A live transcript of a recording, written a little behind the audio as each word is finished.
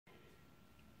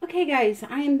Okay guys,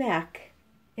 I am back.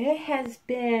 It has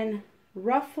been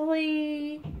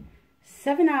roughly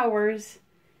 7 hours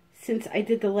since I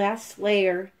did the last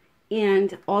layer,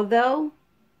 and although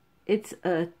it's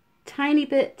a tiny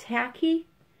bit tacky,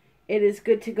 it is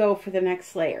good to go for the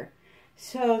next layer.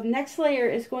 So the next layer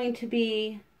is going to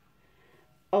be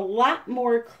a lot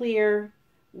more clear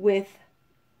with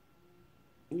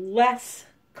less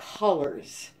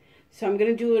colors. So I'm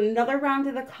going to do another round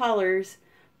of the colors,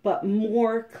 but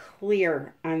more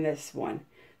clear on this one.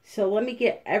 So let me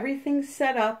get everything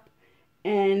set up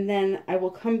and then I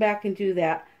will come back and do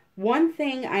that. One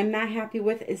thing I'm not happy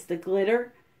with is the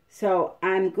glitter. So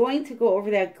I'm going to go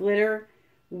over that glitter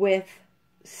with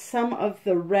some of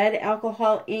the red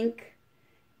alcohol ink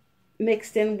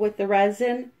mixed in with the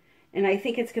resin. And I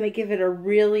think it's going to give it a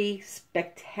really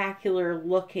spectacular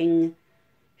looking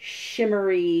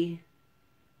shimmery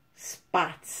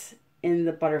spots in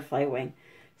the butterfly wing.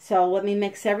 So let me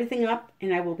mix everything up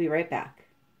and I will be right back.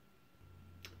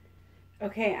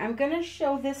 Okay, I'm going to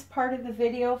show this part of the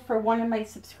video for one of my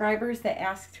subscribers that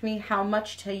asked me how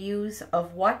much to use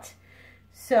of what.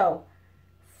 So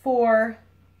for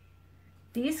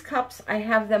these cups, I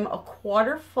have them a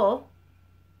quarter full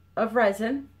of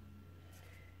resin.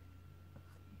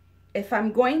 If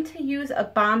I'm going to use a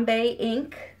Bombay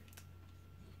ink,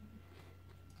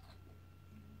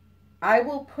 I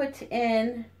will put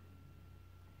in,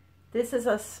 this is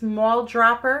a small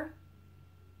dropper,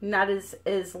 not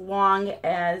as long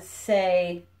as,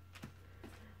 say,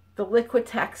 the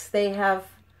Liquitex. They have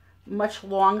much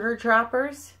longer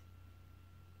droppers.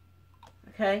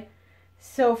 Okay,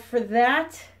 so for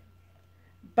that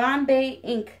Bombay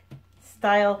ink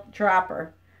style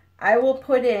dropper, I will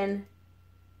put in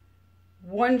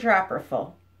 1 dropper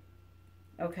full.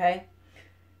 Okay,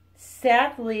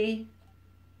 sadly,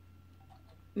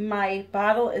 my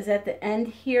bottle is at the end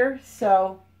here,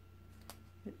 so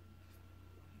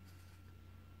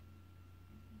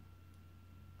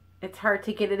it's hard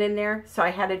to get it in there, so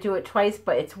I had to do it twice,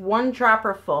 but it's 1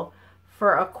 dropper full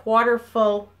for a quarter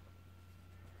full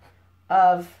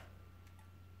of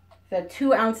the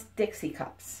 2-ounce Dixie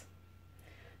cups.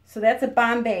 So that's a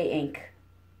Bombay ink.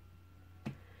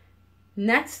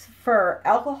 Next, for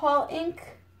alcohol ink,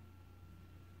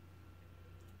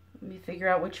 let me figure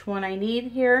out which one I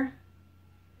need here.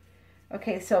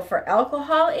 Okay, so for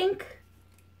alcohol ink,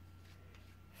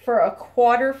 for a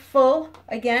quarter full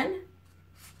again,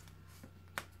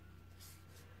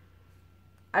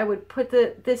 I would put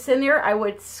this in there. I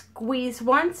would squeeze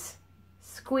once,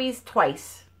 squeeze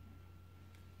twice.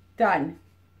 Done.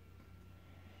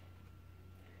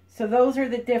 So those are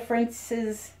the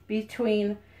differences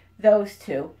between those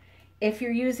two. If you're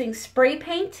using spray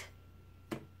paint,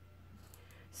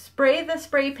 spray the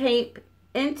spray paint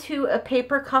into a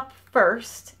paper cup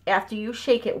first after you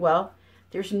shake it well.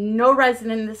 There's no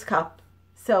resin in this cup,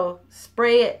 so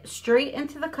spray it straight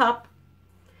into the cup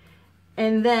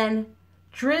and then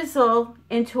drizzle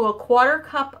into a quarter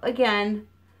cup again,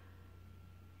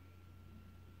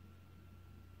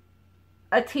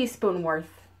 a teaspoon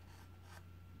worth.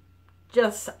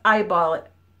 Just eyeball it.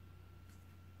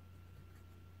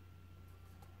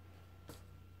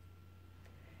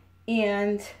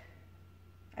 And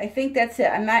I think that's it.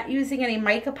 I'm not using any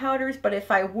mica powders, but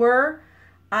if I were,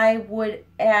 I would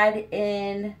add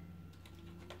in,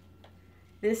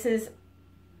 this is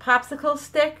popsicle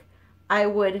stick. I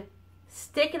would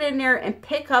stick it in there and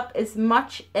pick up as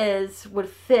much as would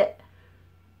fit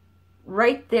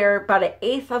right there, about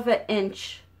 1/8 of an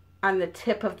inch on the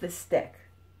tip of the stick.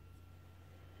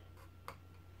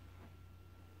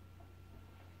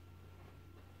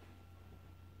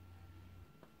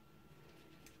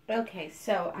 Okay,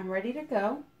 so I'm ready to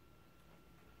go.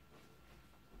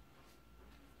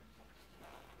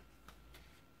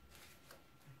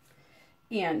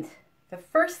 And the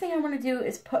first thing I want to do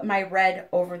is put my red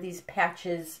over these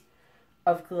patches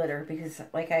of glitter because,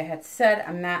 like I had said,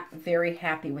 I'm not very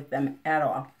happy with them at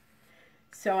all.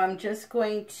 So I'm just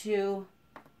going to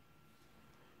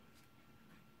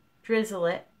drizzle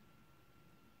it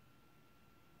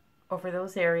over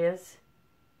those areas.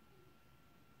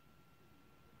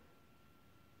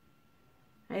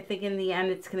 I think in the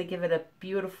end it's going to give it a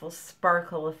beautiful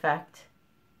sparkle effect.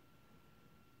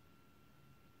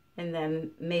 And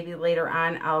then maybe later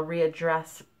on I'll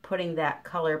readdress putting that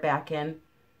color back in.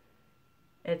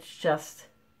 It's just,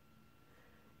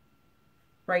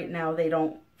 right now they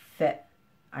don't fit,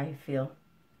 I feel.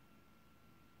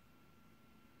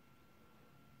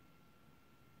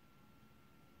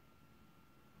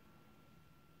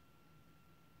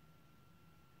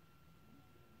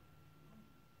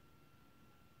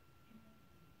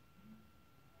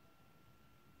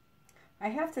 I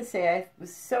have to say, I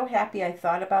was so happy I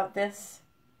thought about this.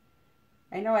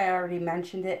 I know I already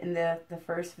mentioned it in the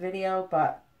first video,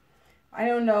 but I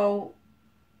don't know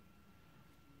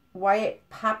why it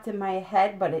popped in my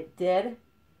head, but it did.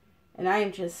 And I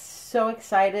am just so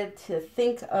excited to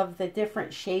think of the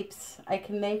different shapes I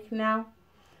can make now.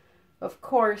 Of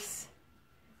course,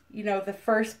 you know, the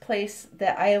first place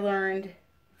that I learned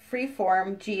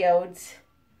freeform geodes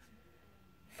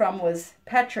from was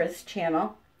Petra's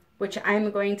channel, which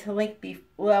I'm going to link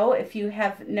below. If you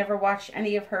have never watched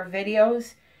any of her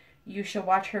videos, you should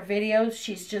watch her videos.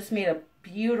 She's just made a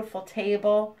beautiful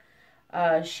table.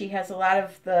 She has a lot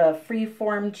of the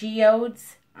freeform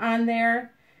geodes on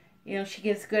there. You know, she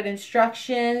gives good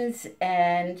instructions,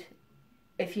 and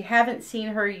if you haven't seen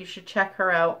her, you should check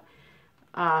her out.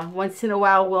 Once in a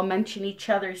while, we'll mention each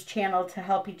other's channel to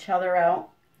help each other out,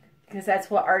 because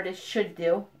that's what artists should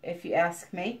do, if you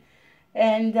ask me.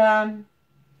 And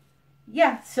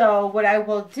yeah, so what I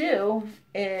will do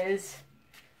is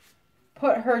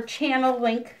put her channel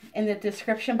link in the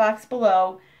description box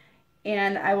below,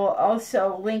 and I will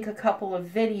also link a couple of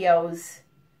videos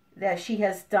that she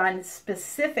has done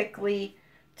specifically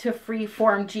to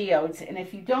freeform geodes. And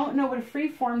if you don't know what a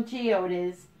freeform geode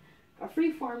is, a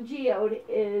freeform geode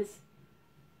is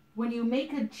when you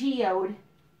make a geode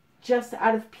just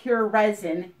out of pure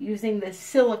resin using the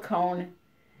silicone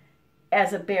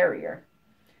as a barrier.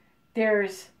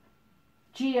 There's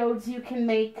geodes you can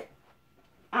make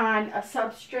on a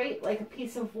substrate, like a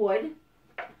piece of wood,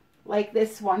 like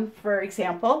this one, for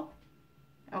example.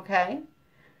 Okay?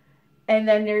 And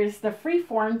then there's the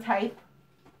freeform type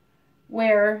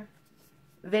where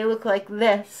they look like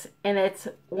this, and it's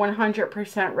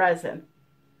 100% resin.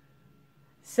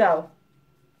 So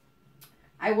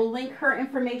I will link her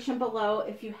information below.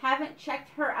 If you haven't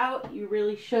checked her out, you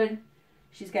really should.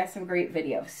 She's got some great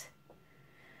videos.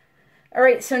 All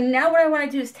right, so now what I want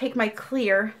to do is take my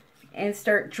clear and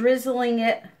start drizzling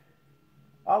it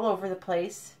all over the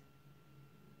place.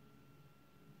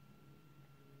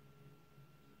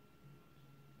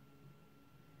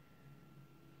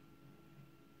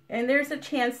 And there's a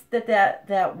chance that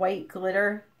that white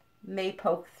glitter may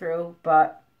poke through,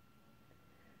 but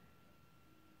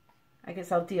I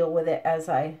guess I'll deal with it as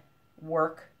I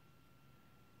work.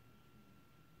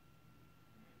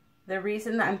 The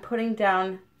reason I'm putting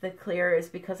down the clear is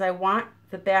because I want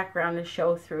the background to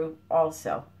show through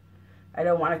also. I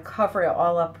don't want to cover it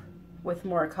all up with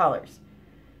more colors.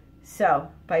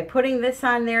 So by putting this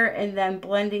on there and then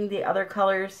blending the other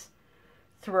colors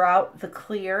throughout the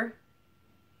clear,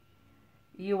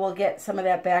 you will get some of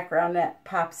that background that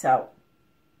pops out.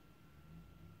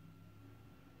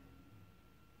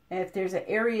 And if there's an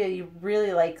area you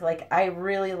really like I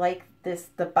really like this,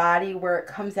 the body where it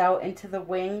comes out into the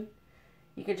wing,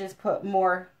 you could just put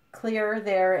more clear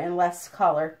there and less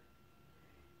color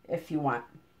if you want.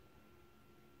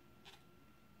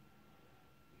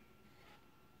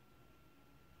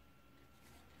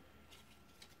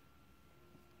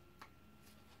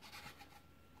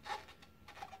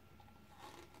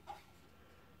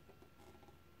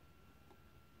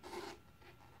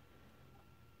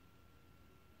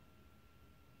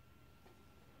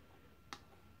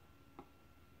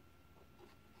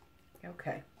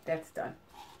 Okay, that's done.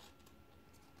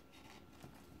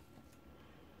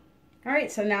 All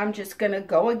right, so now I'm just going to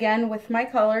go again with my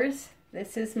colors.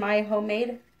 This is my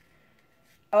homemade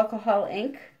alcohol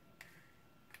ink.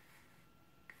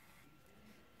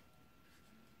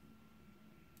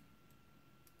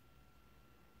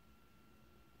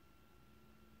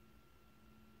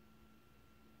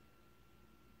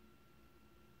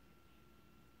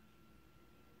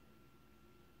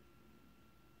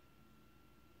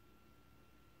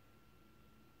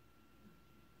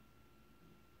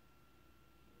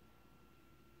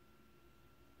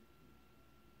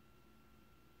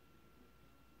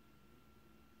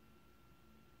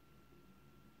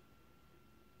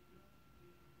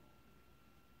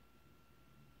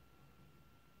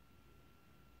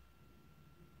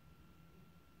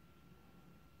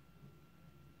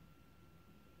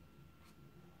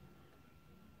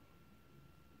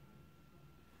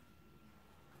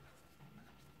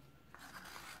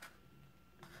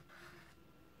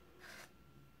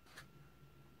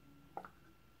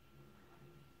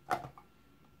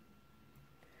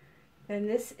 And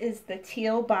this is the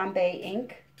Teal Bombay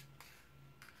ink.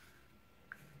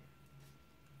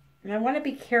 And I want to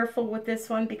be careful with this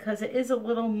one because it is a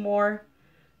little more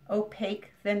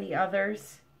opaque than the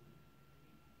others.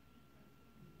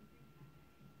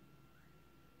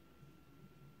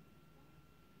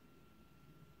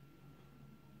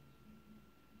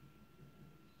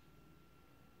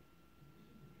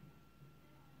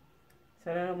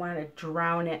 So I don't want to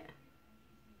drown it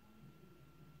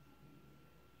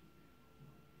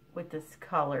with this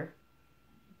color.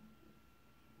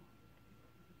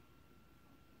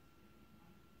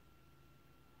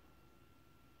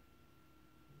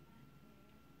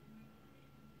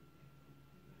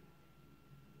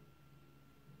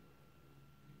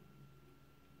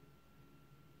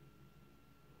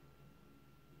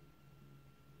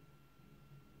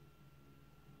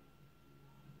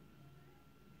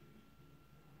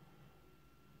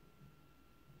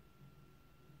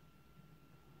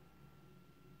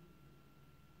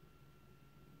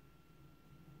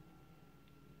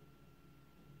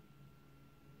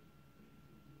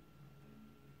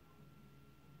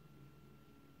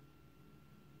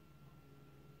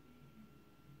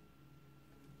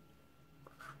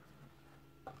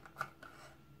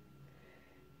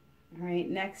 All right,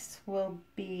 next will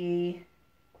be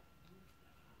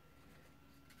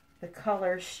the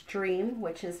color Stream,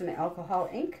 which is an alcohol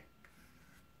ink.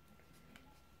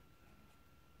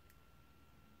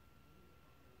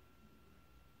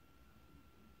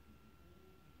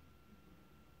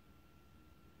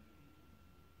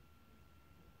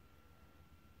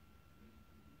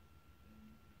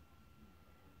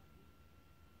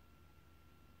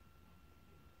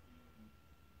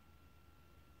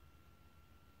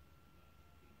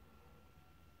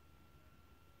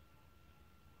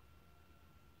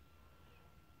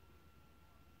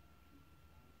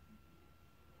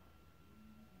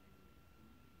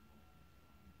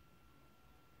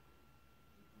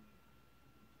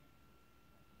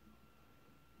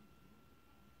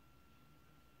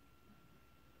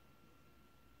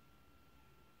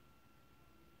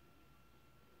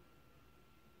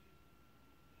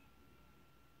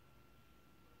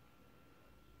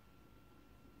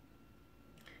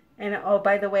 And oh,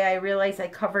 by the way, I realized I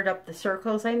covered up the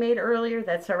circles I made earlier.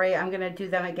 That's all right. I'm going to do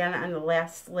them again on the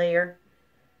last layer.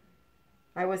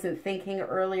 I wasn't thinking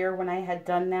earlier when I had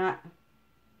done that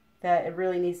it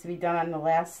really needs to be done on the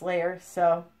last layer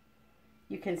so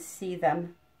you can see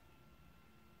them.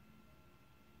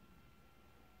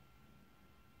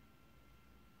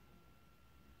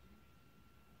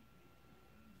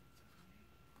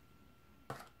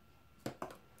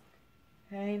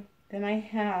 Okay, then I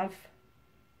have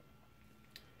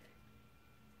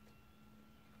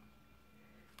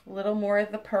a little more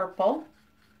of the purple,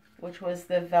 which was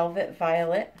the Velvet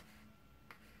Violet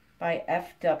by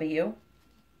FW.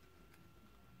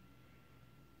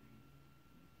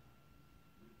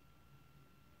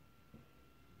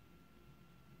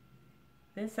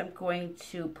 This I'm going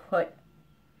to put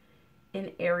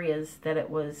in areas that it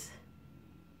was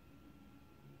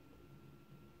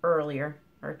earlier,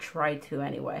 or try to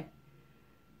anyway.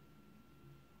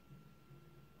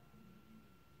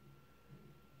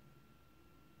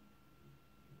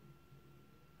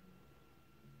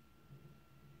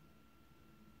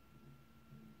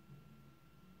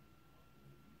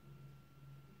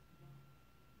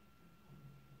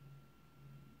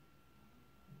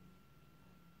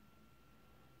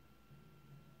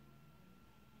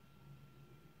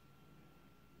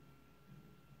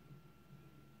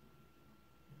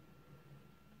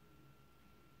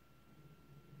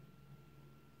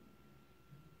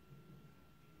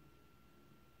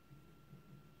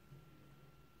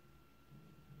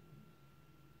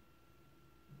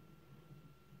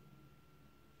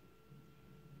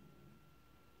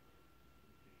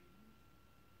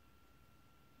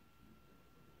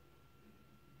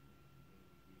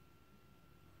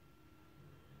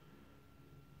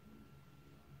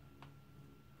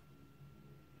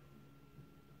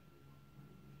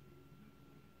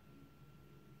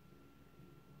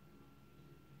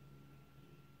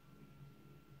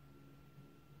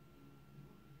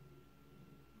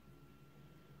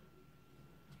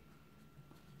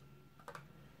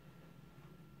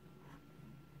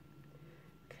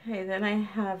 Okay, then I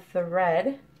have the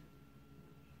red,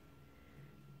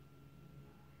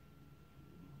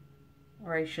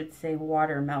 or I should say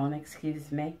watermelon,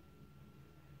 excuse me.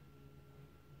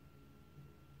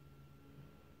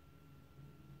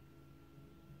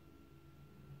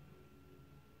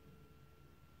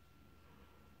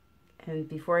 And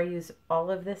before I use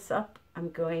all of this up, I'm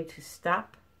going to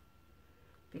stop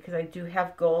because I do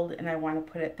have gold and I want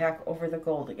to put it back over the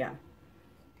gold again.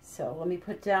 So let me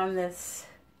put down this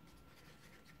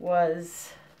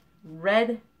was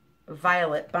Red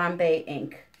Violet Bombay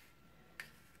ink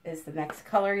is the next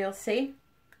color you'll see.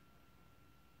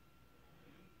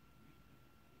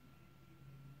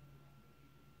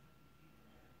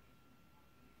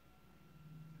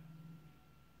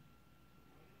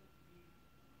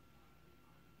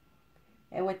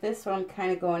 And with this one, I'm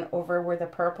kind of going over where the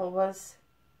purple was.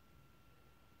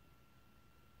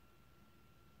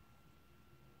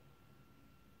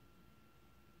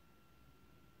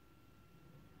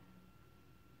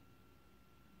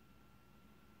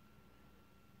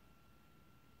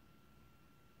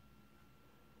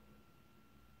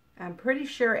 I'm pretty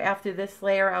sure after this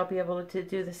layer I'll be able to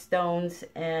do the stones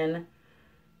and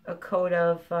a coat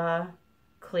of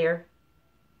clear.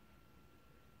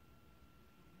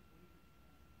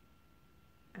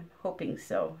 I'm hoping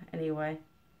so, anyway.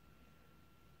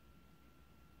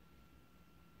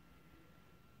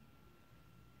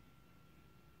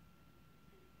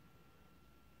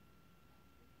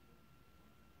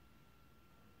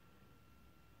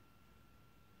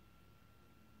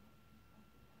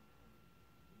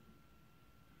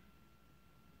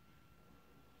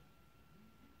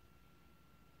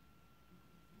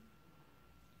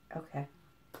 Okay.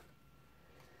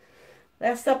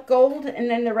 Last up, gold, and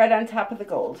then the red on top of the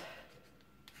gold.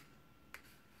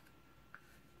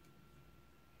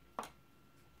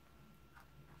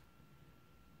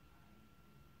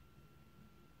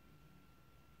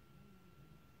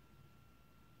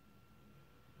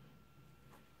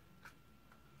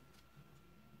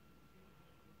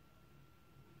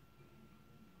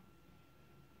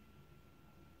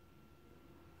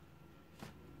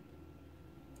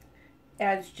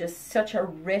 Adds just such a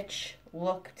rich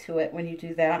look to it when you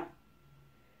do that.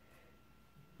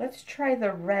 Let's try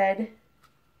the red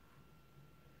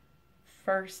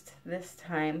first this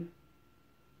time.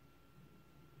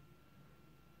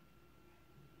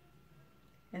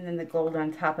 And then the gold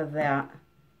on top of that.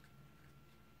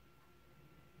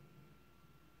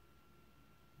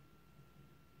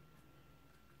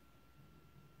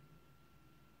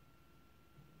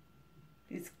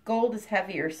 This gold is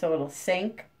heavier, so it'll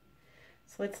sink.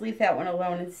 So let's leave that one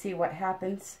alone and see what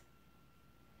happens.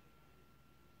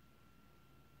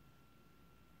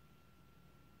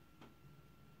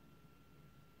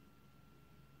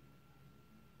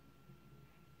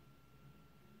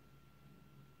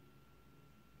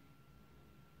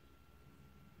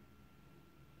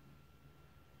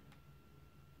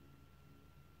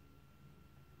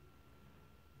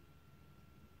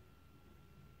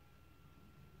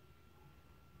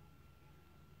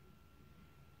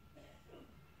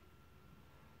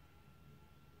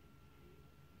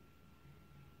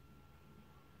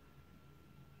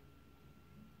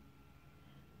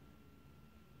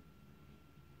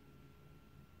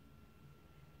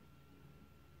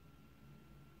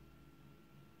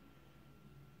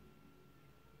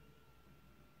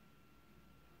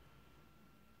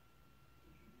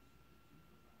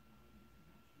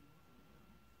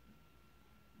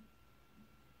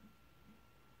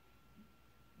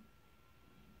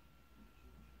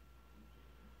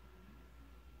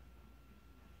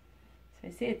 So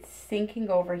I see it's sinking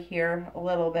over here a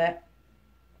little bit,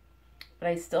 but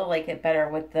I still like it better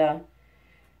with the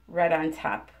red on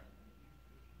top.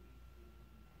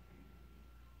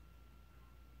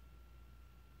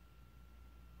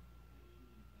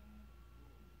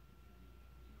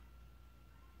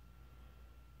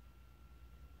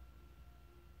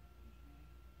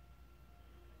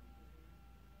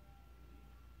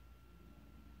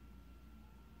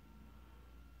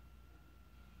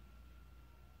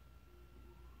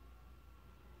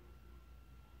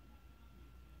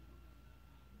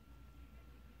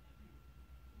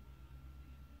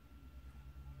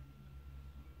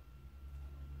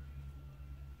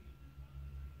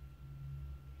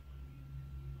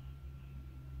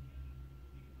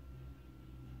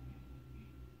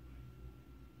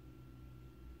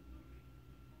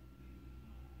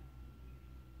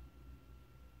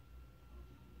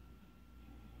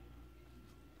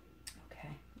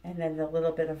 And then a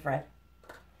little bit of red.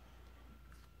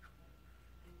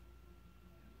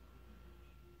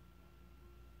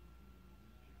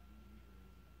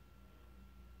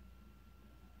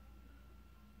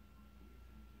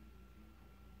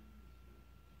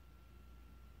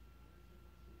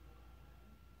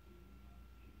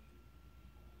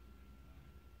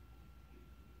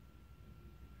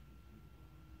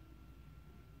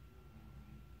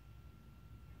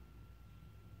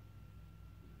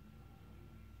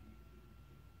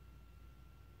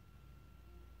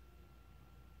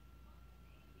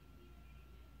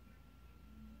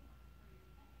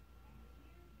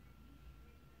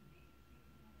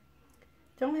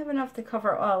 Don't have enough to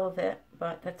cover all of it,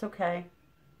 but that's okay.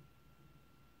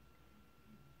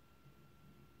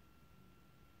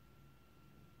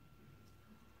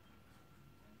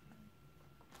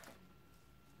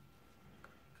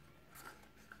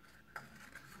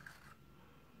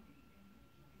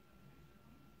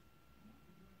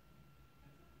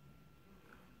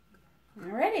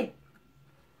 Alrighty.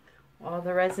 All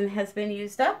the resin has been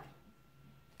used up.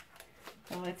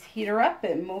 So let's heat her up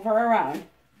and move her around.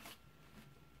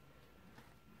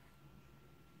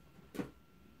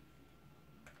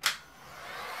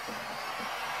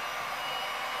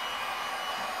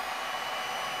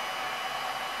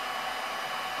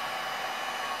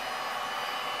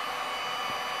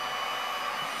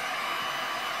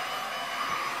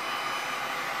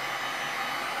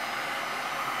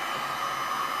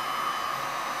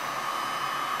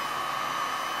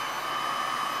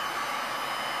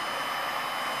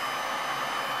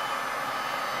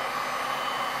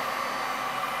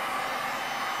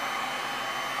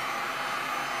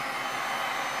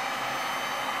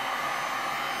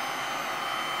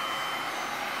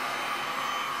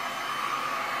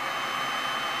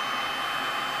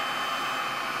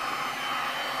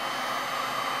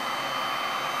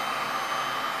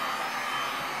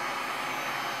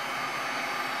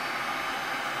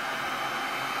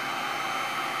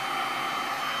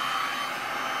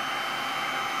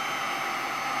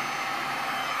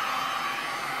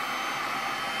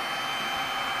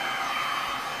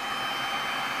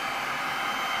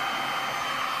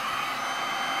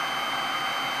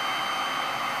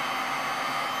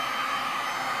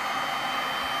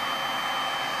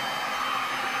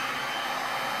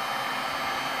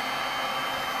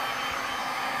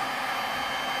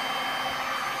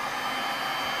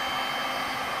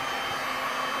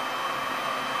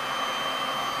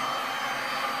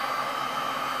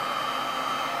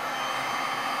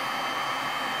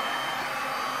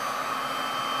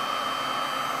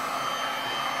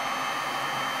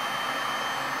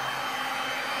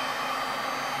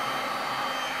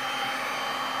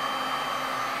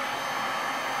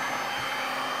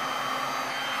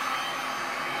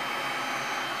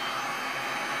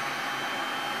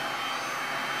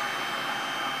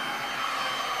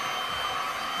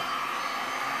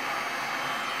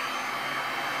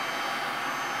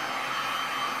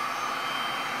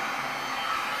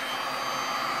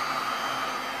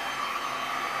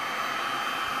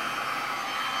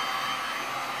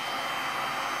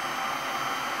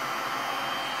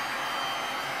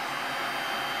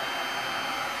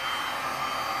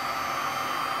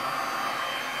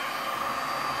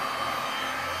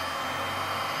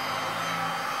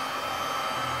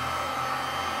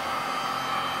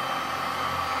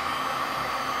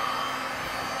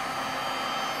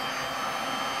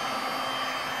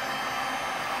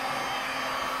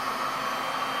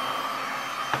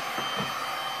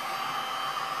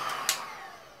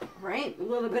 Right, a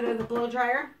little bit of the blow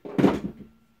dryer.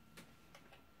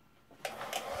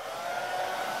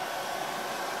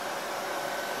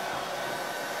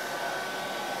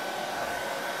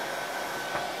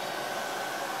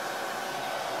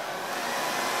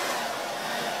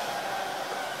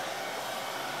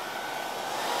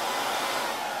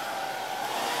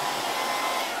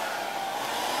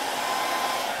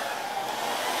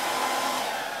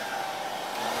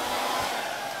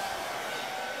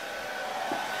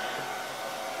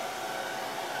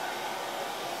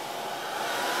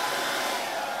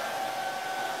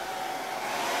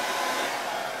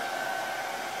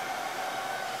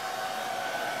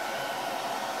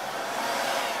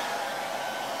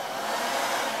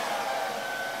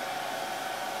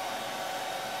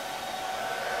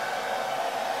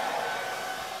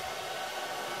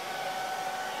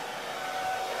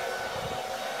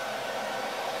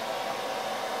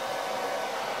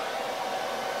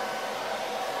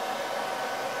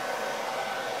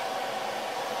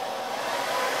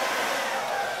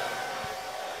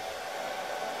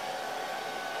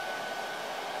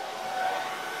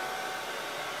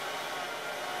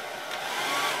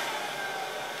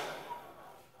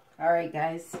 All right,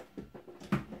 guys,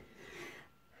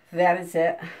 that is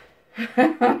it.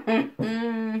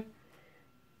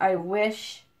 I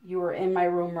wish you were in my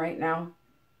room right now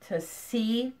to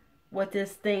see what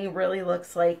this thing really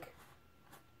looks like.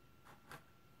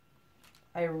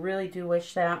 I really do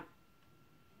wish that.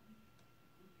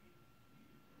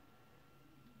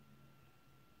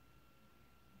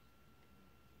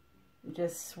 I'm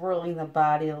just swirling the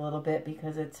body a little bit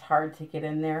because it's hard to get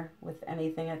in there with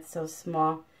anything that's so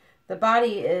small. The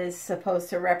body is supposed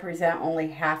to represent only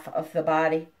half of the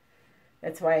body.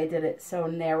 That's why I did it so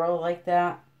narrow like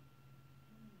that.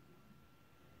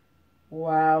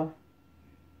 Wow.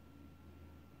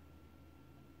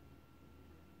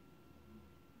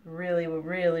 Really,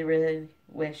 really, really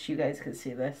wish you guys could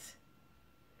see this.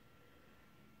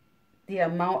 The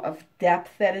amount of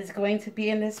depth that is going to be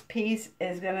in this piece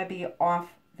is going to be off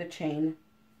the chain.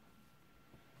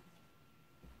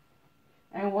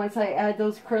 And once I add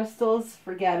those crystals,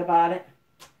 forget about it.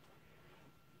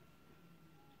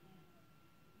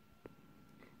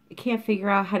 I can't figure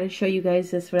out how to show you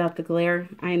guys this without the glare.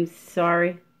 I'm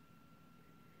sorry.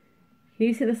 Can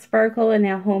you see the sparkle in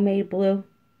that homemade blue?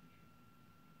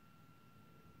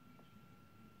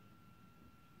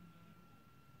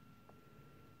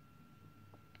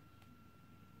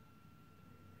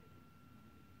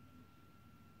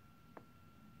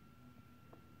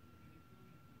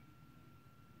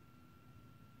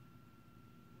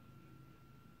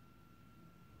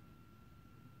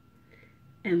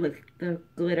 And look at the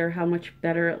glitter, how much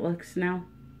better it looks now.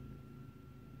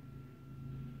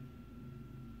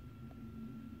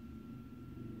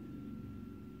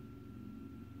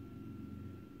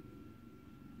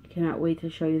 Cannot wait to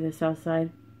show you this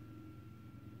outside.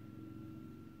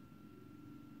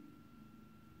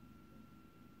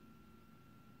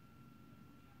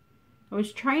 I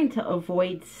was trying to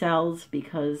avoid cells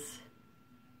because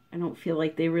I don't feel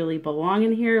like they really belong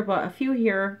in here, but a few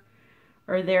here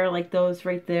or there, like those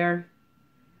right there,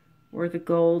 or the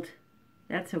gold,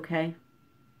 that's okay.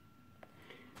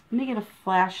 Let me get a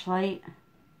flashlight.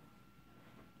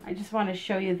 I just want to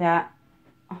show you that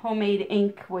homemade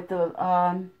ink with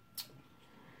the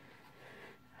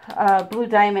Blue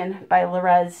Diamond by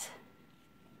Lorez.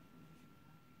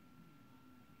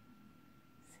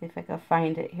 See if I can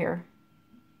find it here.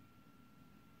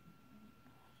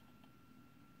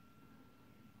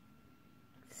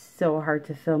 So hard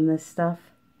to film this stuff.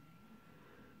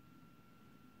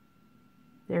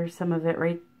 There's some of it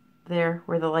right there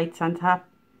where the light's on top.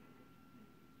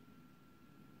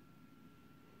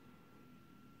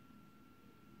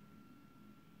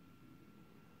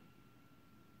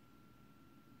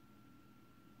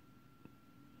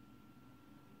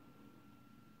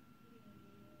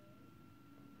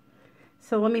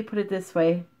 So let me put it this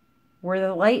way. Where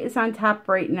the light is on top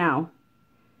right now,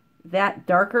 that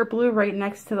darker blue right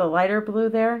next to the lighter blue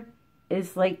there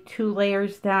is like 2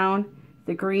 layers down.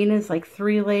 The green is like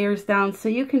 3 layers down. So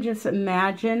you can just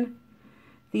imagine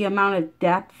the amount of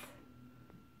depth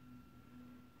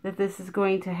that this is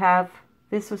going to have.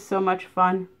 This was so much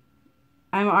fun.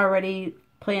 I'm already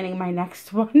planning my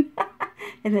next one.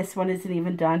 And this one isn't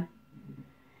even done.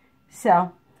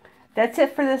 So that's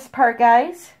it for this part,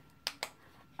 guys.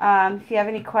 If you have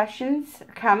any questions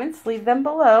or comments, leave them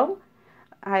below.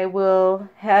 I will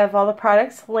have all the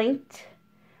products linked.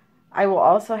 I will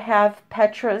also have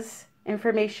Petra's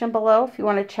information below if you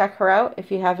want to check her out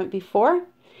if you haven't before.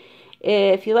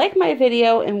 If you like my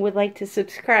video and would like to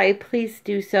subscribe, please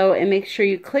do so, and make sure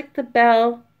you click the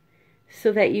bell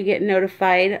so that you get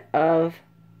notified of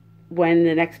when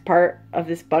the next part of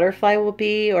this butterfly will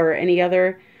be, or any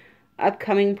other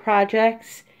upcoming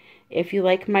projects. If you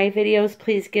like my videos,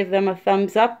 please give them a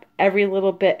thumbs up. Every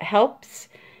little bit helps.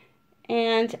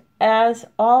 And as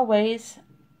always,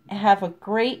 have a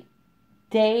great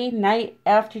day, night,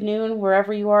 afternoon,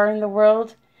 wherever you are in the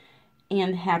world,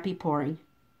 and happy pouring.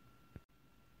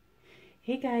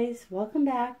 Hey guys, welcome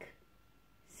back.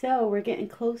 So we're getting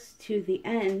close to the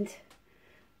end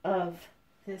of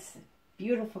this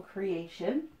beautiful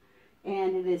creation,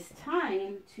 and it is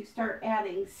time to start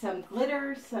adding some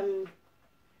glitter, some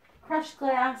crushed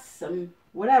glass, some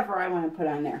whatever I want to put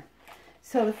on there.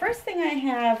 So the first thing I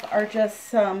have are just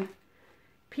some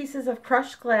pieces of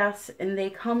crushed glass, and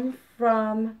they come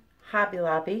from Hobby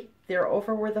Lobby. They're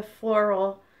over where the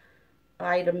floral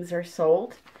items are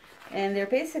sold, and they're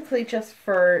basically just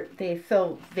they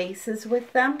fill vases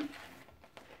with them.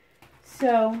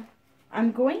 So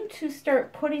I'm going to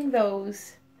start putting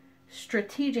those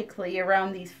strategically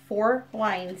around these 4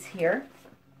 lines here.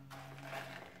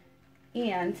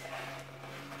 And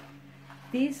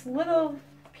these little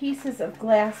pieces of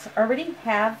glass already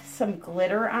have some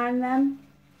glitter on them.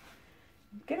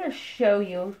 I'm going to show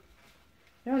you.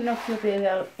 I don't know if you'll be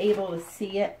able to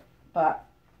see it, but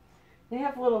they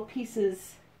have little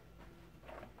pieces.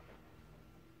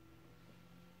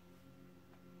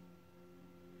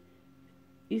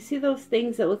 You see those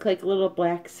things that look like little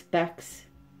black specks?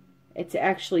 It's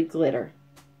actually glitter.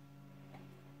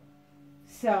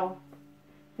 So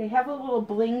they have a little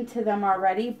bling to them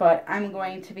already, but I'm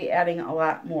going to be adding a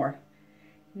lot more.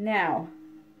 Now,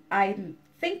 I'm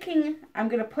thinking I'm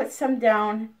going to put some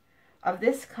down of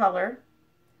this color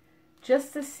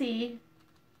just to see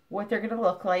what they're going to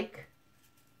look like,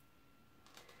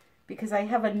 because I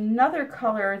have another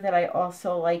color that I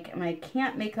also like, and I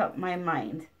can't make up my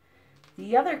mind.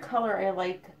 The other color I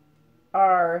like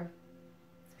are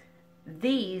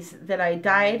these that I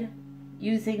dyed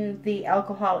using the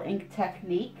alcohol ink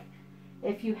technique.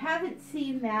 If you haven't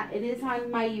seen that, it is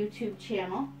on my YouTube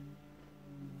channel.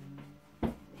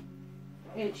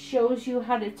 It shows you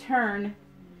how to turn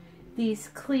these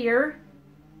clear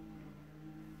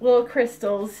little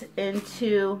crystals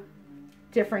into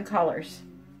different colors.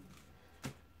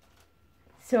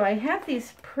 So I have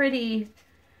these pretty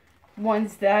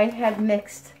ones that I had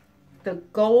mixed the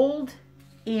gold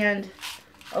and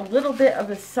a little bit of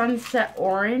a sunset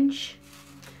orange,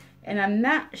 and I'm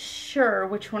not sure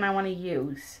which one I want to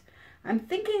use. I'm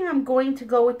thinking I'm going to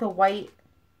go with the white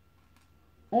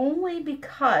only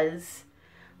because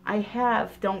I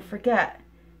have, don't forget,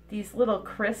 these little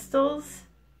crystals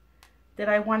that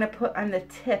I want to put on the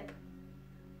tip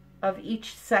of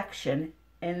each section,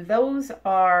 and those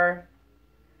are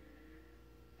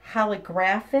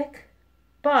holographic,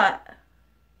 but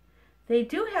they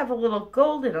do have a little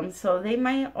gold in them, so they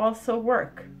might also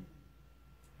work.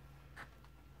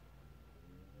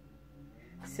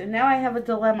 So now I have a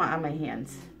dilemma on my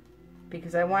hands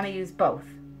because I want to use both.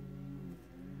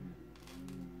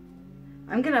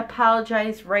 I'm going to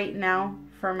apologize right now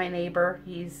for my neighbor.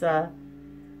 He's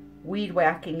weed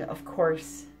whacking, of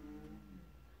course.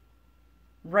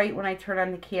 Right when I turn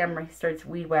on the camera, he starts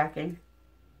weed whacking,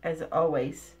 as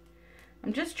always.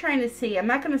 I'm just trying to see. I'm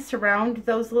not going to surround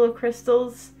those little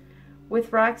crystals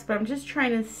with rocks, but I'm just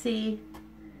trying to see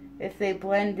if they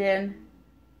blend in,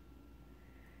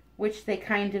 which they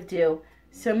kind of do.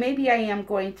 So maybe I am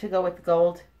going to go with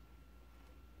gold.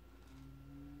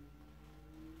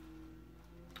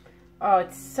 Oh,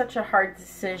 it's such a hard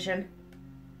decision.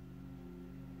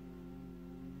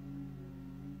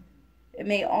 It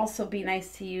may also be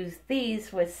nice to use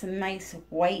these with some nice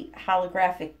white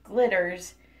holographic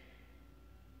glitters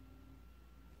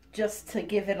just to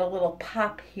give it a little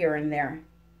pop here and there.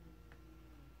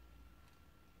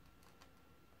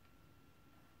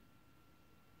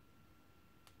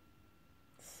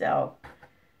 So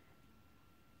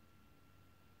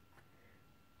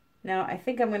now I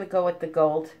think I'm going to go with the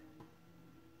gold.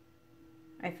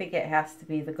 I think it has to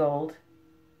be the gold.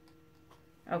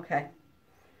 Okay.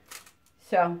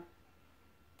 So I'm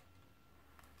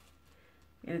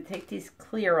going to take these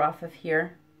clear off of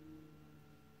here.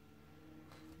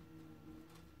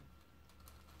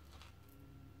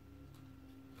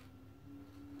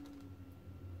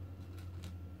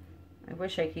 I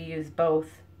wish I could use both.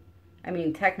 I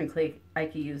mean, technically I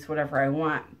could use whatever I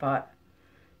want, but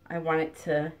I want it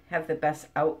to have the best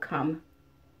outcome.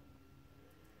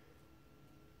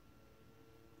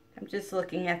 I'm just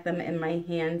looking at them in my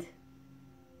hand.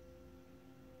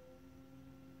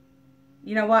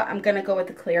 You know what? I'm going to go with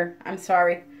the clear. I'm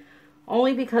sorry.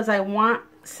 Only because I want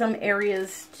some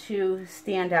areas to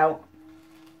stand out.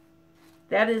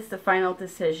 That is the final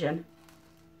decision.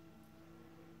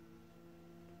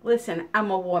 Listen,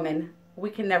 I'm a woman. We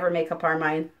can never make up our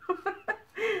mind.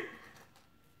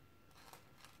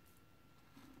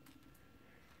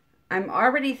 I'm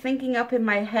already thinking up in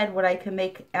my head what I can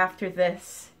make after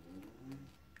this.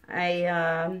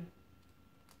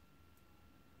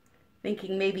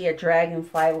 Thinking maybe a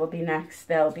dragonfly will be next.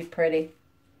 That'll be pretty.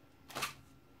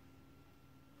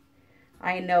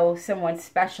 I know someone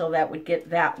special that would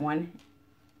get that one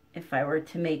if I were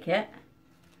to make it.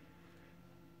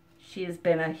 She has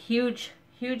been a huge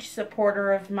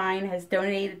supporter of mine, has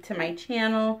donated to my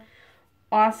channel.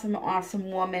 Awesome, awesome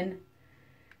woman.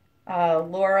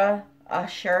 Laura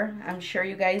Usher. I'm sure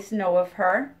you guys know of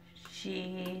her.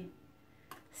 She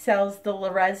sells the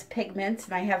Rez pigments,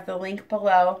 and I have the link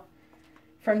below.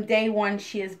 From day one,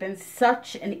 she has been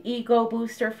such an ego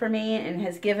booster for me and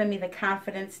has given me the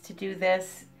confidence to do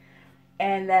this.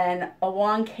 And then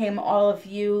along came all of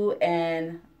you,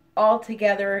 and all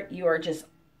together, you are just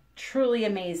truly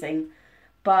amazing.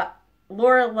 But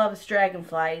Laura loves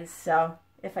dragonflies, so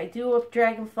if I do a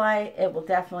dragonfly, it will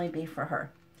definitely be for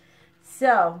her.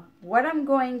 So what I'm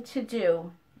going to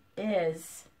do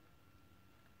is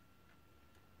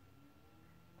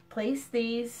place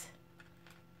these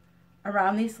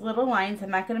around these little lines. I'm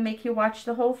not going to make you watch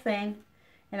the whole thing,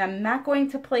 and I'm not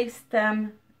going to place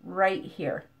them right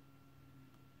here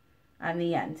on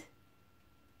the end,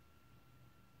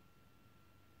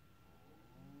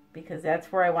 because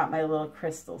that's where I want my little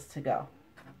crystals to go.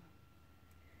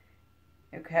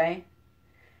 Okay,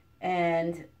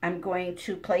 and I'm going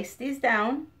to place these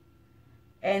down,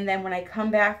 and then when I come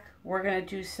back, we're going to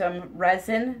do some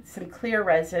resin, some clear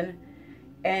resin,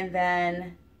 and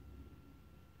then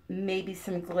maybe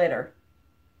some glitter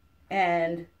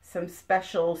and some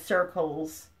special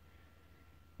circles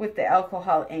with the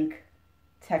alcohol ink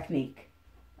technique.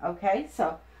 Okay,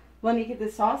 so let me get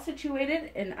this all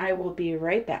situated and I will be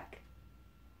right back.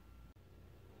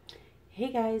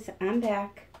 Hey guys, I'm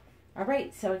back.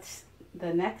 Alright, so it's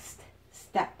the next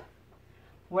step.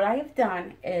 What I have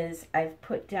done is I've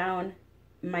put down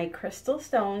my crystal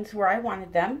stones where I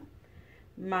wanted them,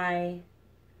 my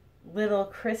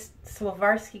little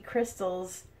Swarovski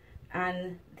crystals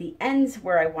on the ends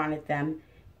where I wanted them.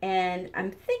 And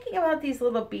I'm thinking about these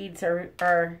little beads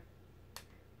are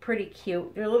pretty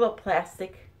cute. They're little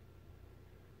plastic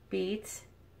beads,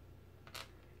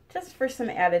 just for some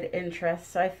added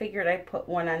interest. So I figured I'd put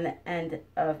one on the end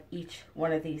of each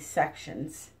one of these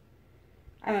sections.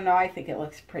 I don't know, I think it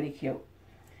looks pretty cute.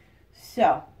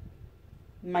 So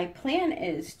my plan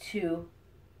is to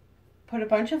put a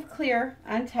bunch of clear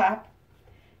on top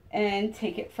and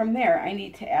take it from there. I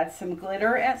need to add some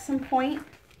glitter at some point.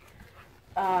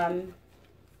 I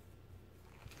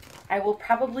will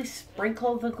probably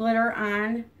sprinkle the glitter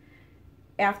on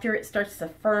after it starts to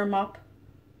firm up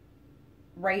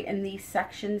right in these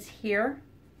sections here.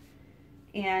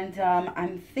 And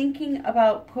I'm thinking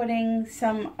about putting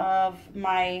some of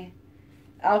my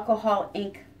alcohol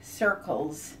ink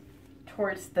circles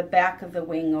towards the back of the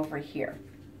wing over here.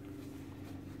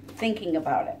 Thinking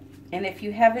about it. And if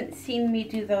you haven't seen me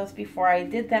do those before, I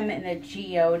did them in a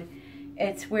geode.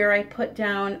 It's where I put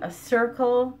down a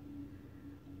circle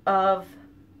of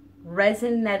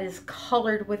resin that is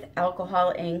colored with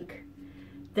alcohol ink.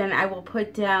 Then I will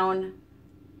put down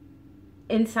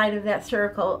inside of that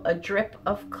circle a drip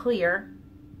of clear,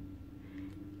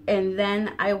 and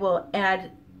then I will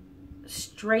add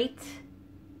straight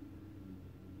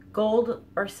gold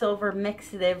or silver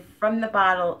mixative from the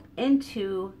bottle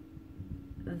into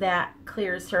that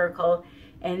clear circle,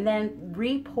 and then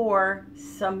re-pour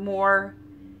some more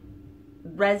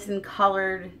resin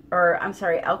colored, or I'm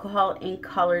sorry, alcohol ink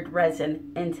colored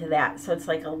resin into that. So it's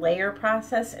like a layer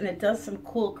process, and it does some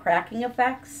cool cracking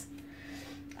effects.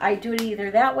 I do it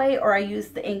either that way or I use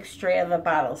the ink straight out of the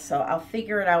bottle, so I'll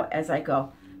figure it out as I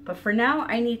go. But for now,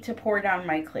 I need to pour down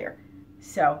my clear.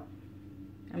 So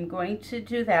I'm going to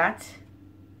do that.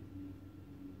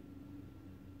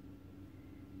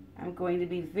 I'm going to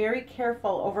be very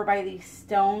careful over by these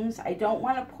stones. I don't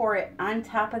want to pour it on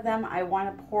top of them. I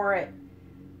want to pour it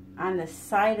on the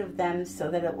side of them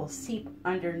so that it will seep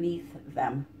underneath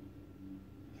them.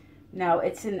 Now,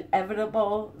 it's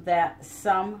inevitable that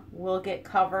some will get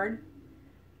covered.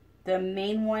 The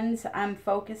main ones I'm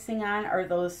focusing on are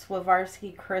those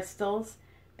Swarovski crystals,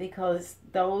 because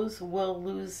those will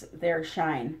lose their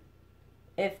shine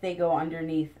if they go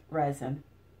underneath resin.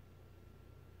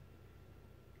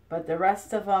 But the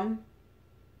rest of them,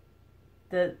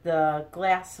 the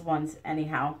glass ones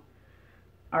anyhow,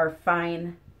 are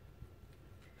fine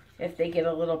if they get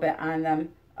a little bit on them.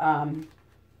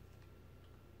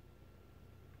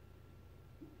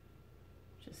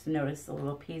 Just notice the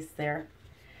little piece there.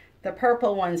 The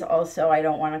purple ones also I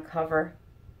don't want to cover,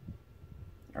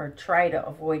 or try to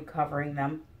avoid covering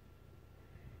them.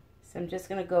 So I'm just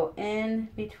going to go in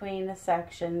between the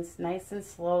sections nice and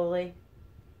slowly.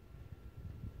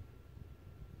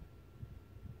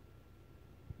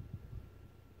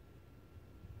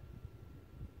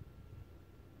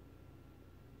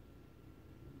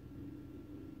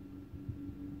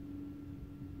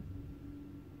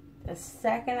 The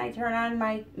second I turn on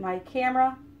my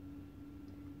camera,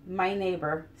 my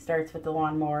neighbor starts with the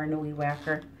lawnmower and the weed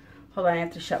whacker. Hold on, I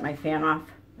have to shut my fan off.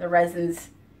 The resin's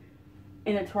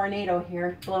in a tornado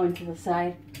here, blowing to the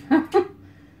side.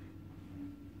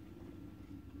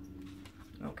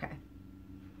 Okay.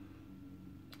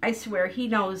 I swear, he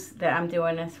knows that I'm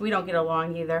doing this. We don't get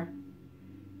along either.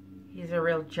 He's a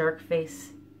real jerk face.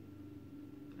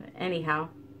 But anyhow.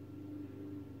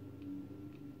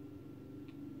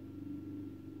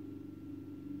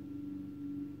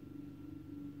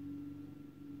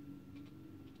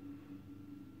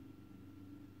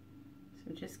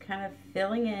 Just kind of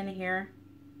filling in here.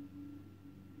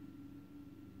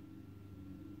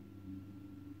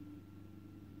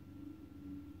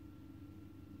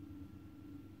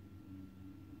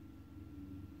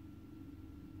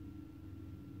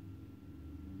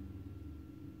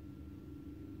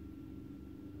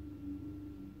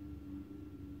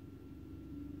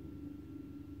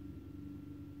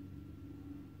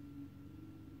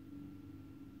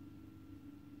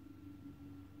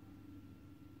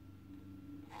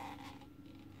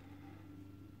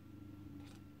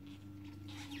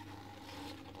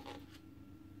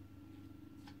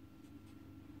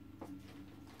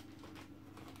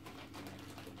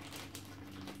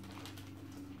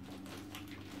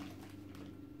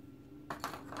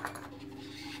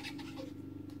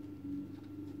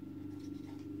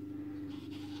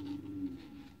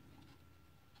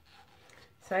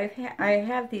 So I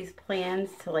have these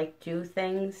plans to like do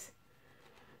things,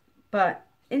 but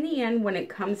in the end, when it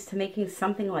comes to making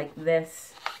something like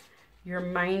this, your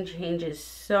mind changes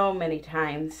so many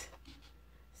times.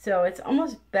 So it's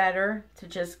almost better to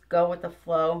just go with the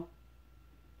flow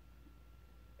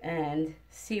and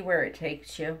see where it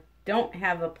takes you. Don't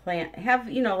have a plan. Have,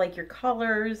 you know, like your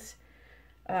colors,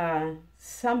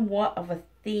 somewhat of a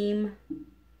theme.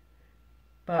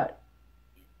 But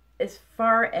as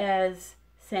far as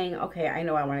saying, okay, I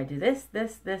know I want to do this,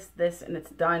 this, this, this, and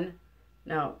it's done.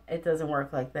 No, it doesn't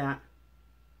work like that.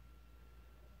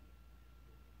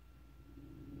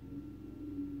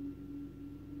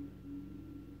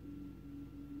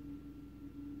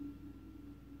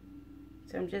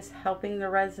 So I'm just helping the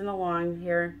resin along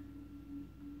here.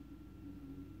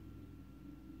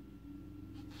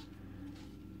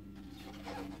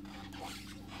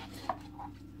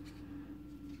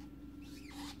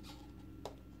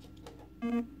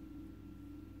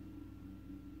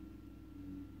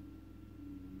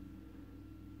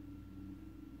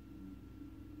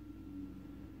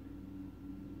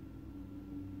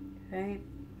 Okay,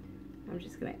 I'm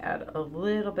just going to add a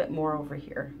little bit more over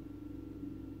here.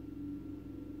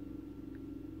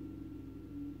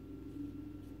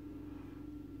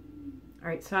 All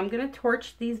right, so I'm going to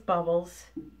torch these bubbles,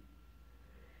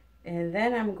 and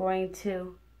then I'm going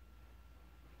to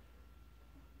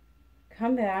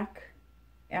come back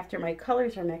after my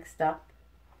colors are mixed up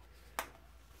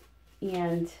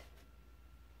and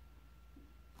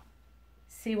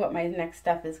see what my next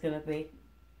step is going to be.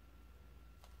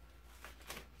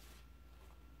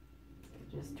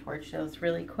 Just torch those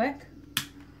really quick.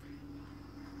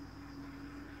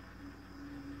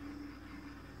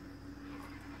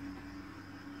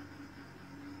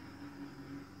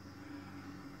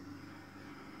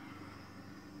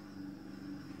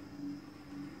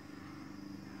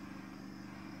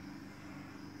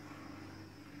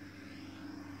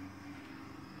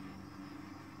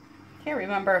 Can't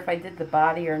remember if I did the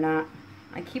body or not.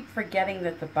 I keep forgetting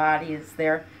that the body is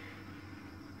there.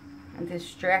 I'm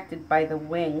distracted by the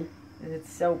wing.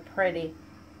 It's so pretty.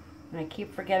 And I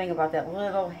keep forgetting about that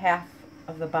little half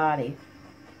of the body.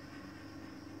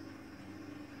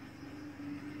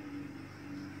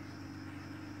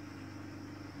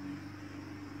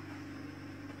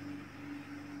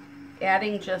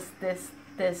 Adding just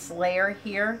this layer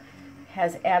here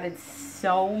has added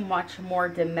so much more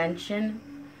dimension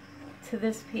to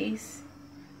this piece.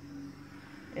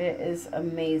 It is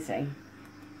amazing.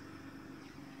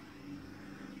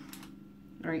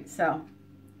 All right, so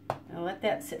I'll let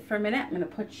that sit for a minute. I'm going to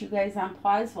put you guys on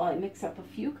pause while I mix up a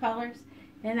few colors,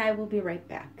 and I will be right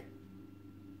back.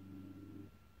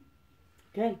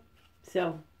 Okay,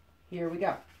 so here we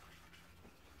go.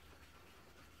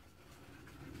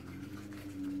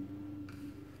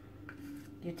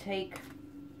 You take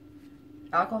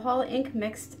alcohol ink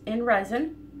mixed in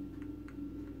resin,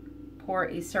 pour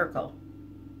a circle,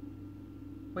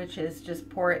 which is just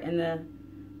pour it in the,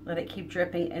 let it keep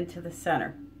dripping into the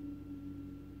center.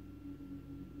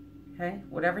 Okay,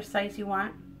 whatever size you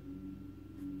want,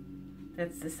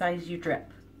 that's the size you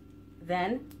drip.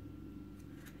 Then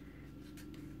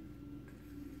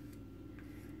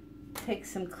take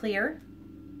some clear,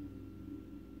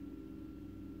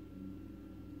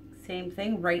 same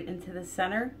thing, right into the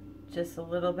center, just a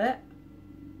little bit.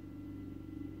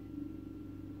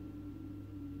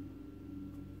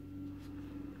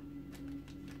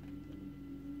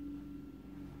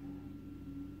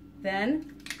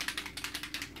 Then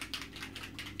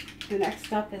the next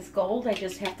step is gold. I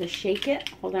just have to shake it.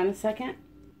 Hold on a second.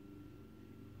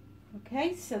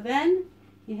 Okay, so then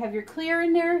you have your clear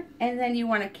in there, and then you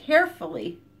want to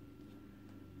carefully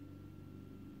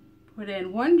put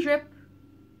in one drip,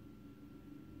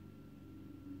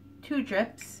 two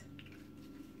drips,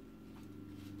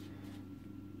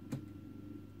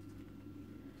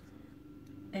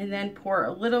 and then pour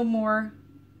a little more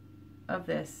of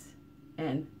this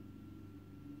in.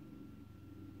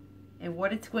 And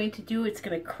what it's going to do, it's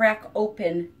going to crack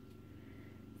open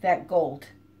that gold.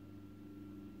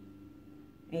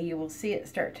 And you will see it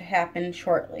start to happen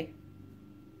shortly.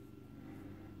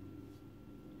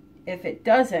 If it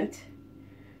doesn't,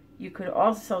 you could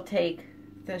also take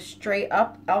the straight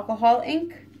up alcohol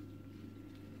ink.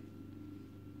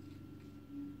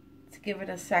 Let's give it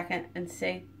a second and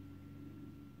see.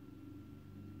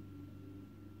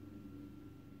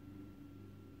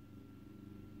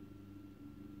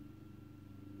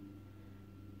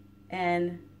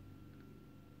 And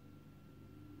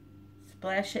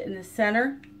splash it in the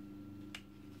center.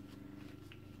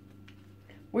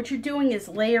 What you're doing is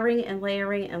layering and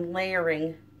layering and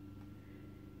layering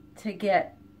to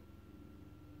get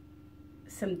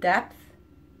some depth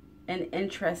and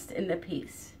interest in the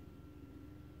piece.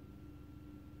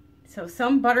 So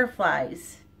some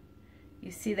butterflies,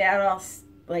 you see that all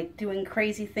like doing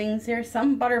crazy things there.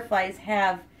 Some butterflies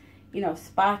have, you know,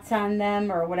 spots on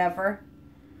them or whatever.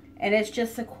 And it's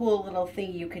just a cool little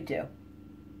thing you could do.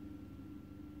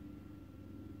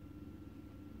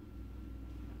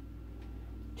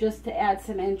 Just to add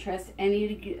some interest. And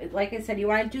you, like I said, you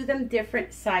want to do them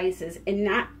different sizes and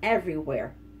not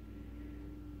everywhere.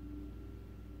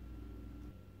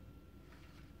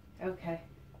 Okay.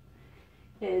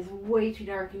 It is way too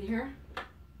dark in here.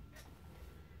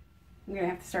 I'm going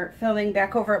to have to start filming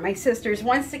back over at my sister's.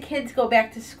 Once the kids go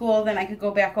back to school, then I could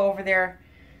go back over there.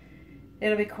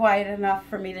 It'll be quiet enough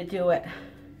for me to do it.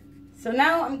 So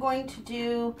now I'm going to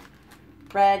do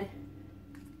red,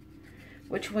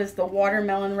 which was the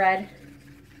watermelon red.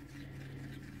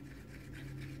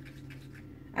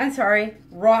 I'm sorry,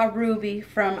 raw ruby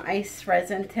from Ice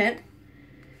Resin Tint.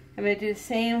 I'm going to do the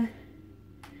same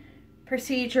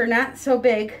procedure, not so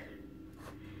big.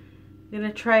 I'm going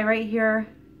to try right here.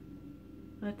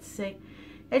 Let's see.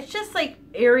 It's just like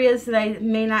areas that I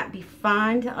may not be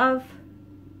fond of.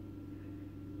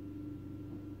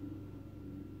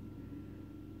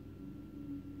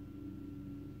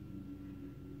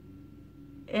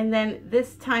 And then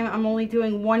this time I'm only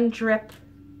doing one drip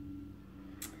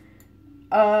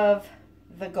of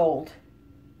the gold.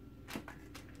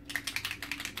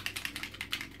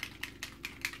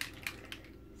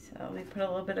 So we put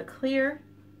a little bit of clear.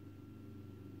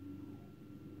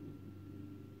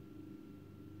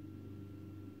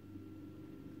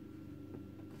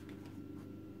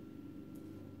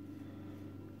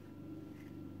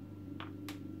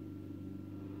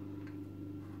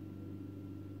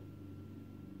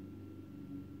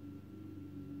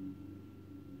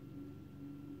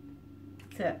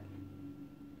 That's it.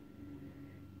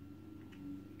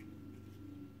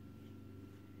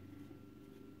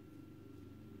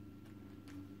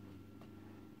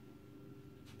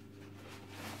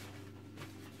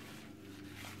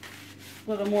 A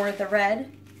little more of the red.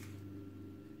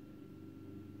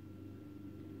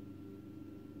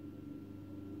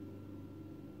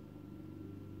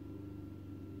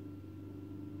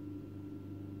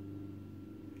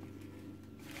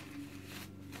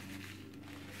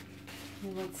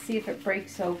 And let's see if it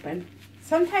breaks open.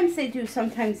 Sometimes they do,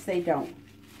 sometimes they don't.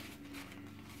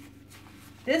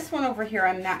 This one over here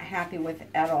I'm not happy with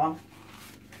at all.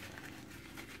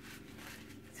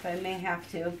 So I may have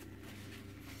to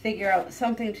figure out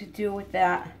something to do with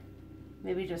that.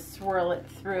 Maybe just swirl it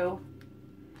through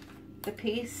the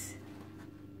piece.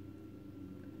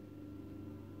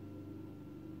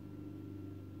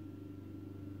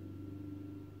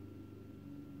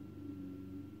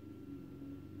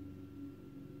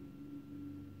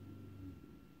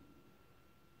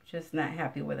 Just not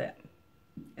happy with it.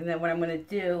 And then what I'm going to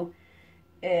do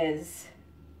is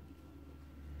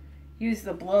use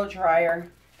the blow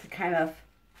dryer to kind of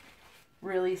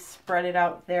really spread it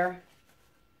out there.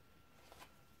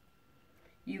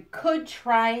 You could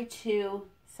try to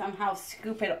somehow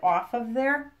scoop it off of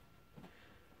there,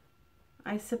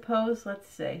 I suppose. Let's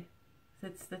see.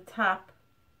 It's the top.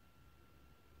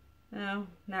 No,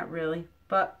 not really.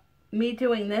 But me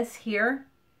doing this here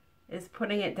is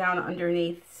putting it down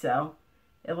underneath, so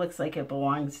it looks like it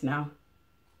belongs now.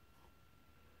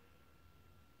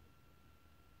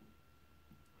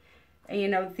 And you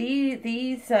know,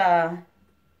 these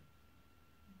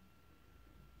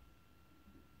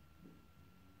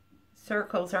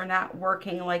circles are not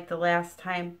working like the last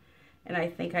time, and I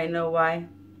think I know why.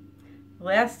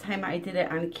 Last time I did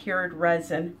it on cured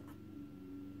resin.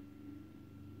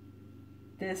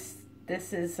 This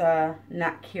is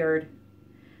not cured.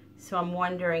 So I'm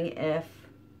wondering if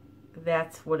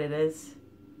that's what it is.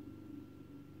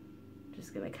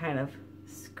 Just gonna kind of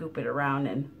scoop it around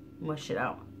and mush it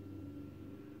out.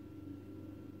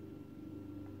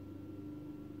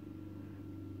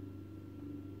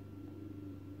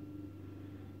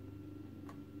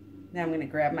 Now I'm gonna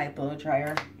grab my blow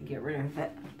dryer and get rid of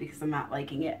it because I'm not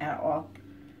liking it at all.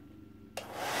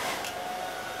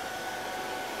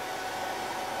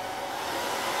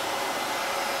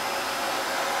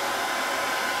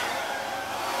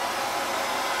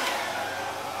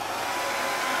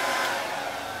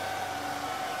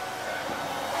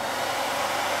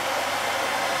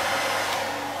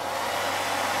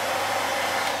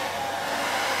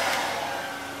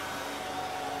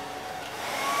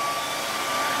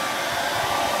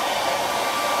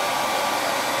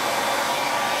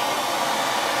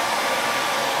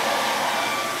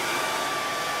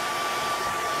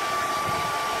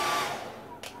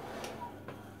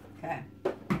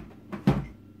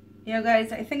 You know,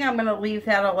 guys, I think I'm going to leave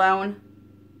that alone.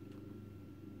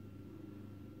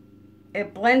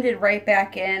 It blended right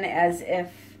back in as if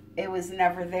it was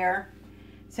never there.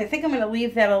 So I think I'm going to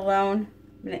leave that alone.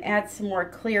 I'm going to add some more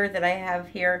clear that I have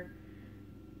here,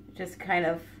 just kind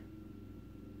of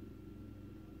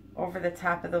over the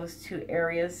top of those two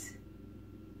areas.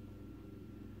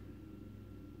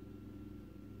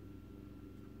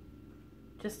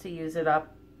 Just to use it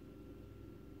up.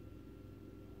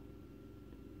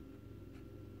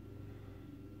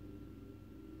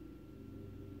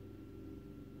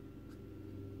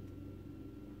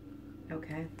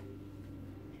 Okay.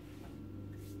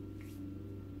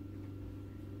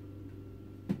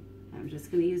 I'm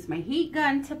just going to use my heat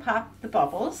gun to pop the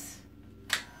bubbles.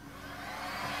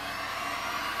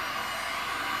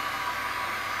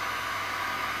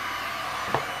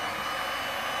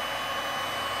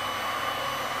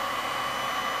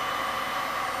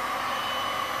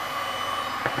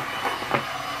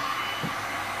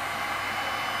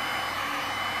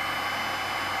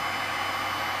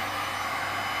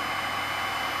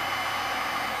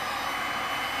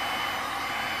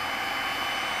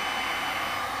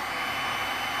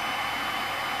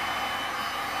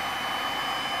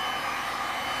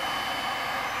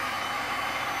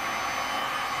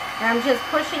 And I'm just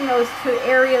pushing those two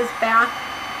areas back.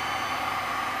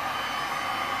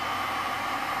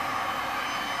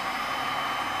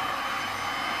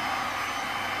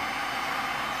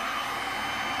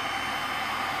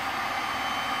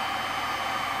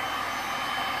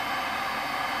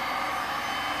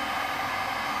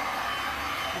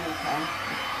 Okay.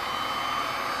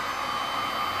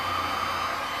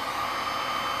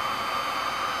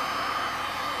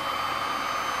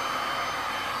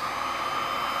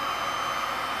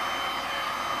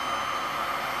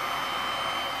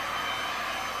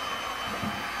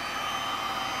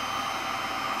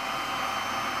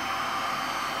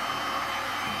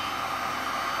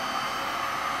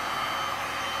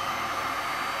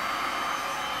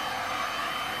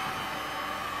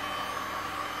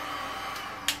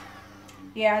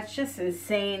 Yeah, it's just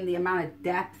insane the amount of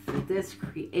depth that this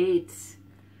creates.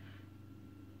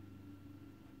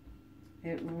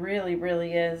 It really,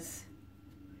 really is.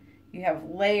 You have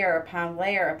layer upon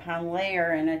layer upon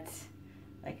layer, and it's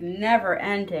like never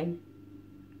ending.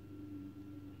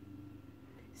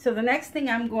 So the next thing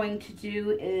I'm going to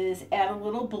do is add a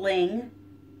little bling.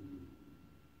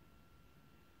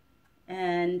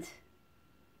 And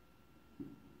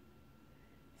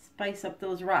spice up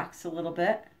those rocks a little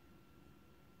bit.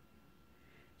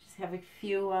 Have a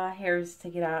few hairs to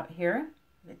get out here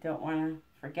that I don't want to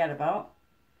forget about.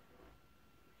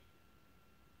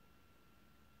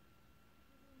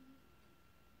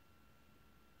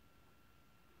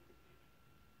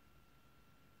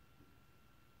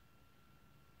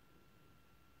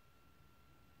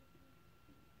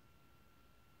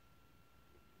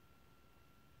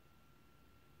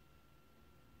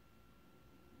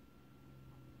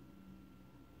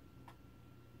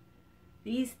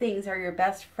 These things are your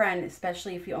best friend,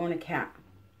 especially if you own a cat.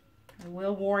 I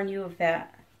will warn you of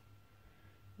that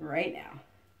right now.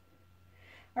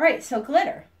 All right, so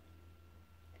glitter.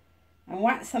 I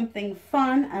want something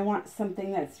fun. I want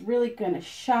something that's really going to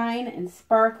shine and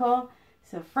sparkle.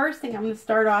 So first thing I'm going to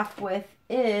start off with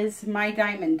is my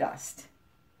diamond dust.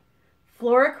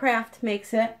 Floracraft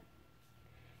makes it.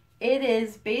 It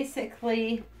is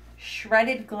basically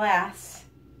shredded glass,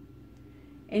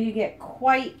 and you get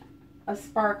quite a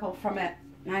sparkle from it.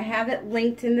 I have it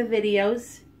linked in the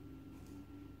videos.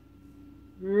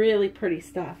 Really pretty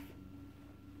stuff.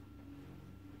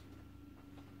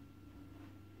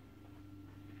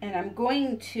 And I'm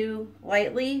going to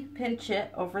lightly pinch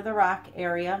it over the rock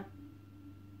area.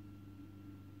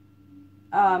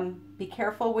 Be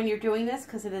careful when you're doing this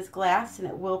because it is glass and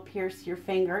it will pierce your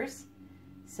fingers.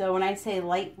 So when I say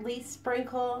lightly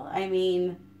sprinkle, I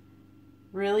mean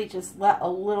really just let a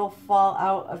little fall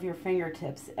out of your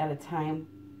fingertips at a time.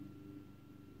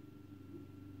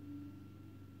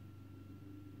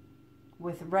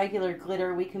 With regular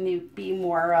glitter, we can be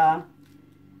more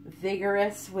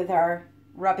vigorous with our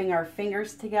rubbing our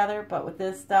fingers together, but with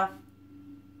this stuff,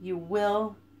 you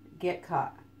will get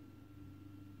caught.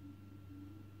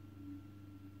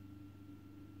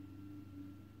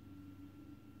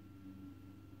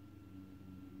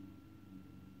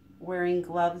 Wearing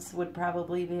gloves would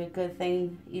probably be a good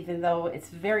thing, even though it's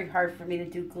very hard for me to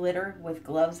do glitter with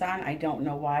gloves on. I don't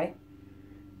know why,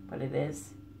 but it is.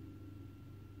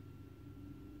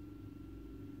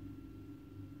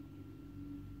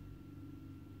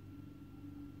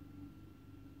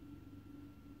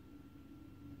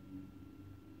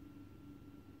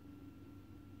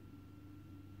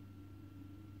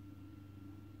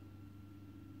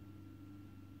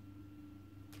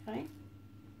 Okay.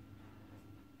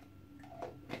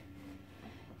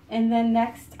 And then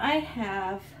next I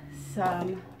have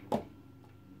some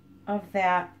of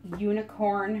that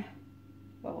unicorn,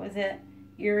 what was it?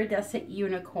 Iridescent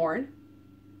unicorn.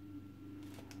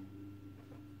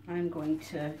 I'm going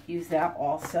to use that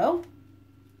also.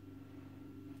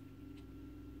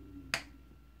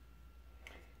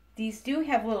 These do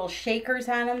have little shakers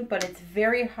on them, but it's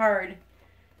very hard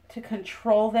to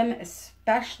control them,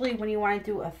 especially when you want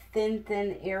to do a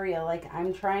thin area like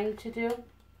I'm trying to do.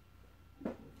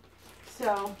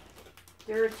 So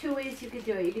there are two ways you could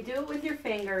do it. You could do it with your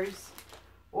fingers,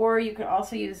 or you could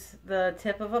also use the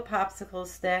tip of a popsicle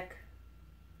stick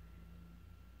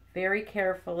very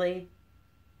carefully,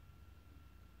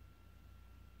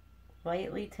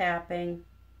 lightly tapping.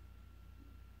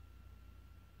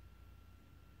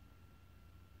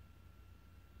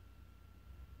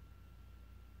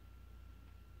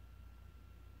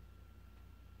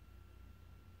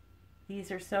 These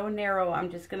are so narrow,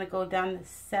 I'm just going to go down the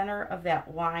center of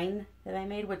that line that I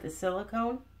made with the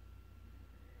silicone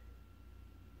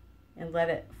and let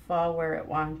it fall where it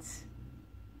wants.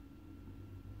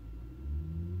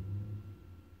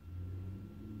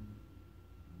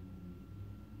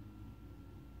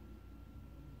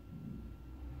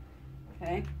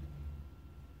 Okay.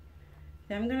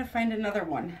 Then I'm going to find another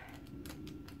one.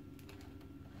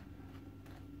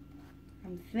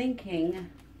 I'm thinking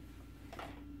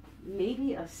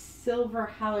maybe a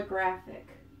silver holographic.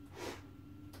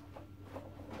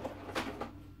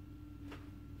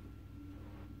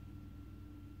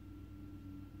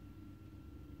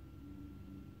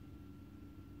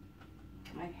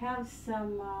 I have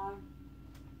some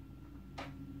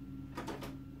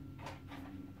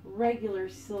regular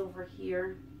silver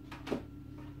here.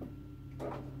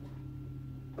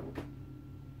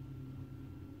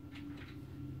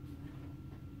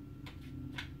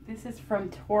 This is from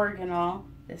Torganol,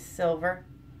 this silver.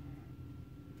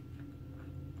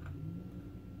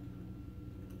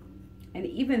 And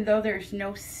even though there's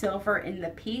no silver in the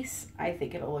piece, I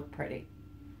think it'll look pretty.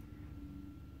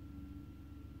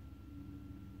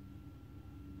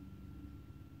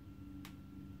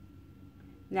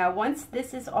 Now, once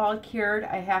this is all cured,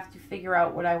 I have to figure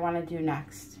out what I want to do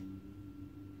next.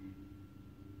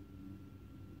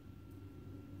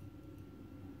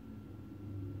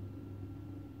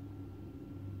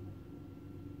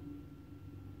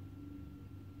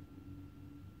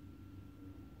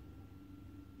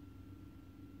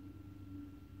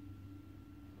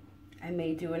 I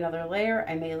may do another layer,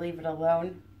 I may leave it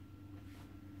alone.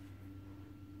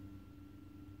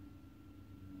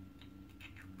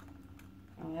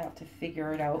 I'll have to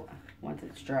figure it out once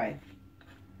it's dry.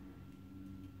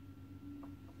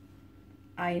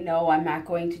 I know I'm not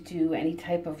going to do any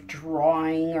type of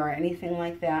drawing or anything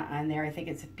like that on there. I think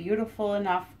it's beautiful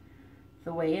enough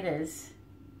the way it is.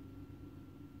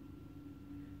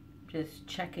 Just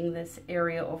checking this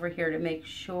area over here to make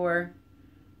sure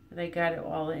that I got it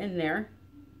all in there.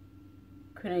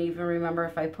 Couldn't even remember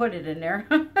if I put it in there.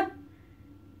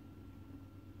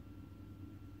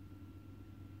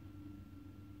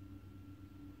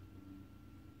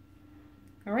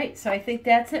 All right, so I think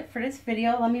that's it for this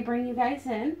video. Let me bring you guys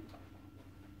in.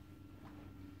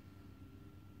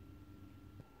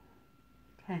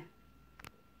 Okay.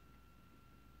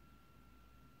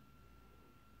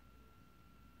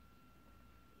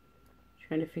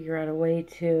 Trying to figure out a way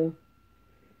to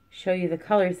show you the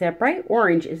colors. That bright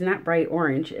orange is not bright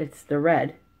orange, it's the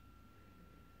red.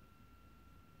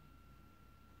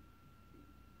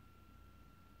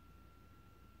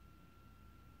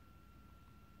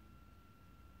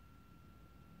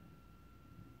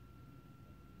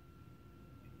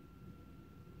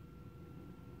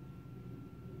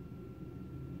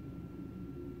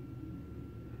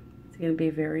 It's going to be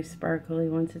very sparkly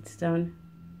once it's done.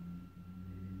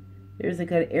 There's a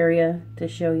good area to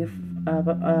show you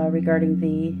regarding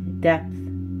the depth.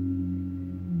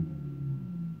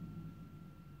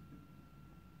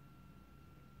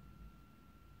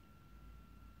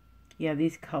 Yeah,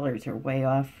 these colors are way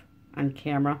off on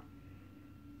camera.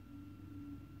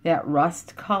 That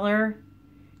rust color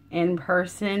in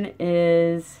person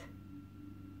is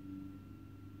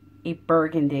a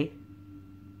burgundy.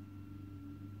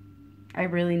 I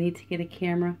really need to get a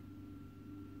camera,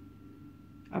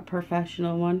 a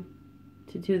professional one,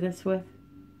 to do this with.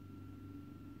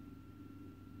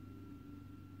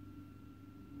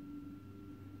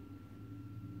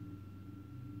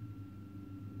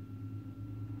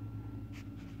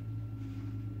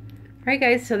 Alright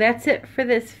guys, so that's it for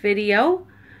this video.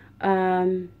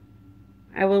 I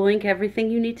will link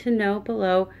everything you need to know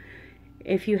below.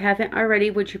 If you haven't already,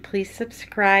 would you please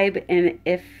subscribe? And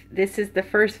if this is the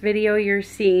first video you're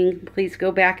seeing, please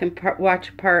go back and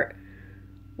watch part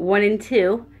 1 and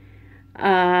 2.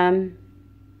 And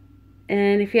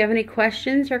if you have any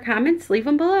questions or comments, leave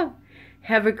them below.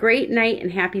 Have a great night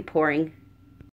and happy pouring.